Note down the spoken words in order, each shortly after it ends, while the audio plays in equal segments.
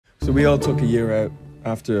So we all took a year out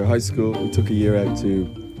after high school. We took a year out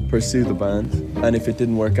to pursue the band. And if it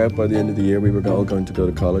didn't work out by the end of the year, we were all going to go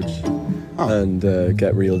to college and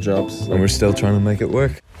get real jobs. And we're still trying to make it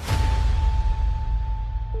work.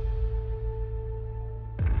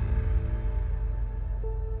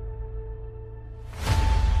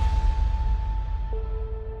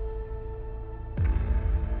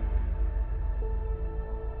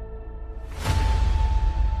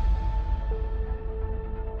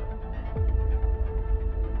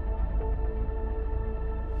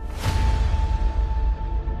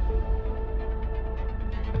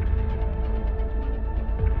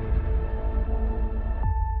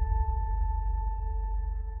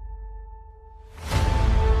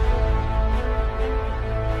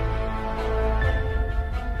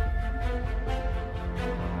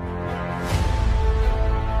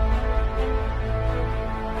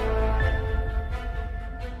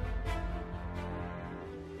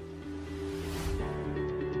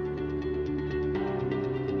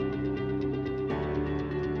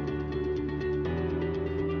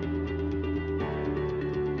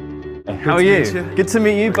 How are you? Good to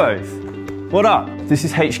meet you both. What up? This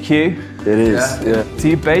is HQ. It is, yeah. Do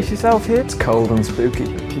you base yourself here? It's cold and spooky.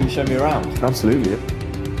 Can you show me around? Absolutely, yeah.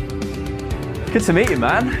 Good to meet you,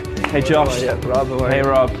 man. Hey, Josh. Yeah, Rob. Hey,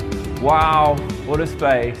 Rob. Wow, what a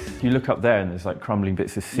space. You look up there and there's like crumbling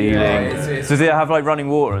bits of ceiling. Yeah, Does it have like running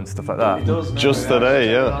water and stuff like that? It does. Just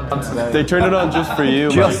today, yeah. They turned it on just for you,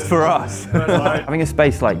 Just for us. Having a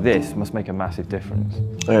space like this must make a massive difference.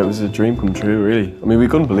 Yeah, it was a dream come true, really. I mean, we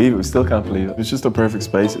couldn't believe it. We still can't believe it. It's just a perfect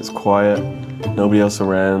space. It's quiet. Nobody else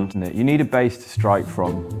around. Isn't it? You need a base to strike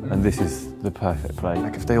from, and this is the perfect place.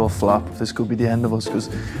 Like if they all flop, this could be the end of us because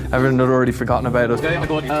everyone had already forgotten about us. I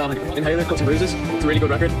bought Inhaler, Cuts and Bruises. It's a really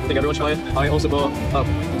good record. I think everyone should buy it. I also bought,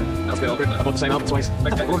 that's a bit awkward. I bought the same album twice.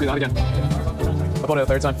 I won't do that again. I bought it a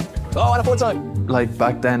third time. Oh, and a fourth time. Like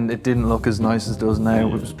back then, it didn't look as nice as it does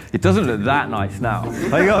now. It doesn't look that nice now.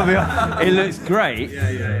 I gotta be honest. It looks great,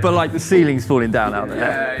 but like the ceiling's falling down out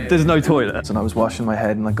there. There's no toilet. And I was washing my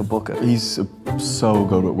head in like a bucket. He's so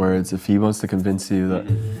good with words. If he wants to convince you that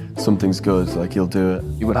something's good, like, he'll do it.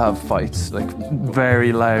 You would have fights, like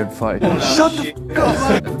very loud fights. Shut the f***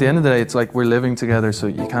 up! At the end of the day, it's like we're living together, so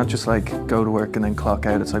you can't just like go to work and then clock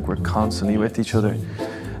out. It's like we're constantly with each other.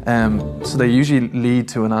 So they usually lead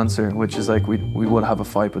to an answer, which is like we would have a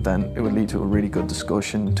fight, but then it would lead to a really good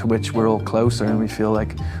discussion to which we're all closer and we feel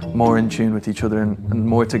like more in tune with each other and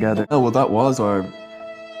more together. Oh, well, that was our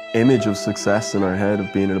image of success in our head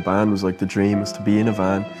of being in a band. Was like the dream was to be in a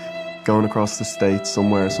van, going across the States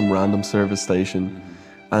somewhere, some random service station.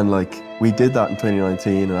 And like, we did that in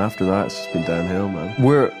 2019, and after that, it's just been downhill, man.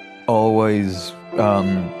 We're always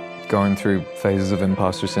going through phases of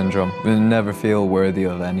imposter syndrome. We never feel worthy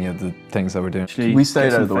of any of the things that we're doing. We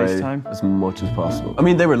stayed out of the way as much as possible. I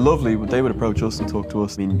mean, they were lovely, but they would approach us and talk to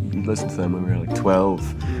us. I mean, you'd listen to them when we were like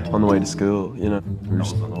 12 on the way to school, you know. That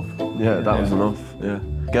was enough. Yeah, that was enough, yeah.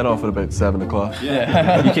 Get off at about 7 o'clock.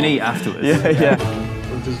 Yeah. You can eat afterwards. Yeah.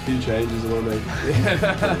 There's a few changes I want to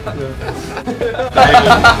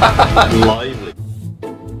make. Lively.